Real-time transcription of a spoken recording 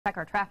Check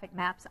our traffic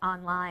maps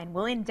online.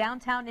 Well, in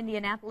downtown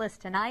Indianapolis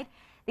tonight,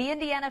 the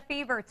Indiana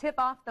Fever tip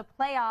off the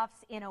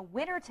playoffs in a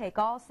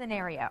winner-take-all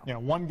scenario. Yeah,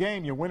 one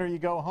game, you win or you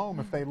go home.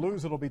 If they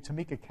lose, it'll be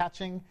Tamika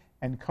Catching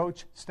and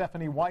Coach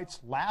Stephanie White's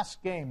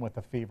last game with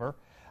the Fever.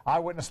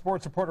 Eyewitness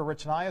Sports reporter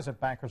Rich Nyes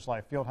at Bankers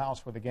Life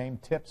Fieldhouse, where the game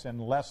tips in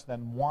less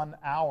than 1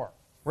 hour.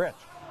 Rich.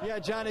 Yeah,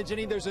 John and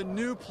Jenny, there's a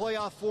new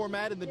playoff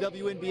format in the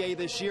WNBA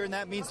this year, and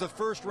that means the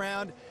first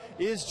round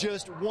is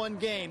just one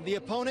game. The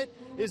opponent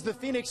is the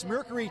Phoenix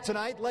Mercury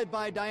tonight, led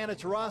by Diana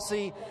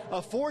Taurasi,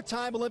 a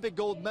four-time Olympic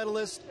gold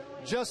medalist,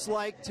 just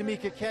like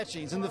Tamika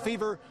Catchings. And the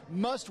Fever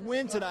must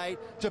win tonight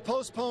to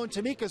postpone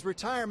Tamika's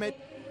retirement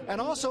and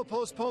also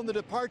postpone the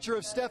departure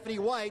of Stephanie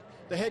White,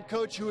 the head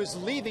coach who is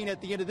leaving at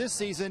the end of this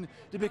season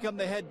to become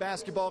the head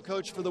basketball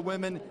coach for the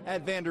women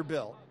at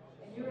Vanderbilt.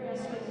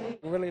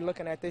 Really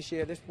looking at this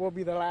year, this will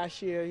be the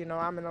last year. You know,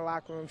 I'm in the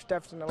locker room,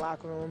 Steph's in the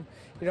locker room.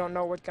 You don't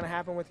know what's going to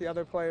happen with the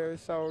other players,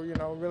 so, you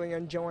know, really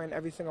enjoying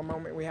every single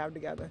moment we have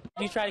together.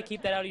 You try to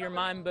keep that out of your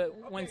mind,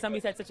 but when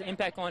somebody's had such an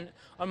impact on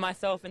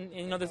myself and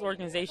you know, this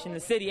organization, the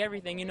city,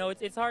 everything, you know,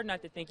 it's hard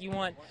not to think. You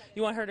want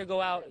her to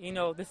go out, you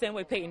know, the same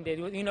way Peyton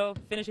did, you know,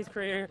 finish his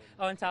career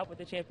on top with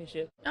the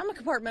championship. I'm a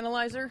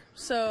compartmentalizer,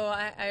 so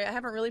I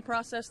haven't really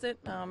processed it.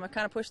 I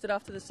kind of pushed it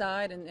off to the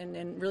side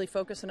and really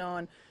focusing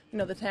on, you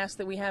know, the task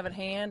that we have at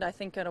hand. I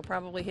think it'll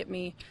probably hit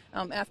me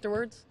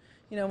afterwards,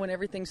 you know, when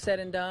everything's said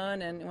and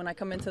done, and when I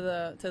come into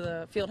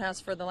the field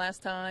house for the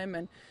last time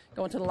and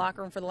go into the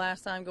locker room for the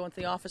last time, go into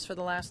the office for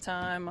the last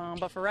time.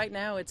 But for right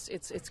now,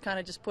 it's kind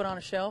of just put on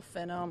a shelf,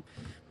 and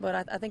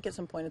but I think at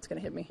some point it's going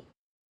to hit me.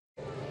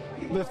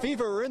 The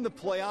Fever are in the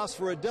playoffs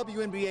for a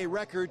WNBA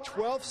record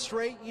 12th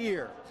straight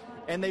year,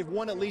 and they've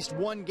won at least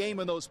one game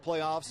in those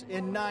playoffs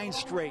in 9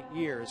 straight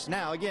years.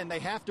 Now, again, they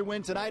have to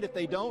win tonight. If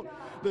they don't,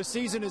 the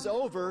season is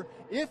over.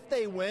 If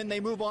they win, they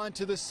move on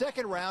to the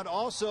second round.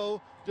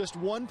 Also, just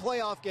one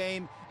playoff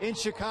game in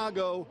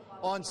Chicago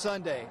on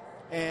Sunday.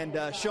 And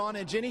Sean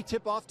and Jenny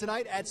tip off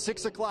tonight at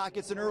 6 o'clock.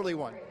 It's an early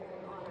one.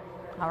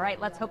 All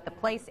right, let's hope the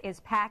place is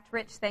packed.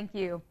 Rich, thank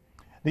you.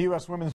 The U.S. women's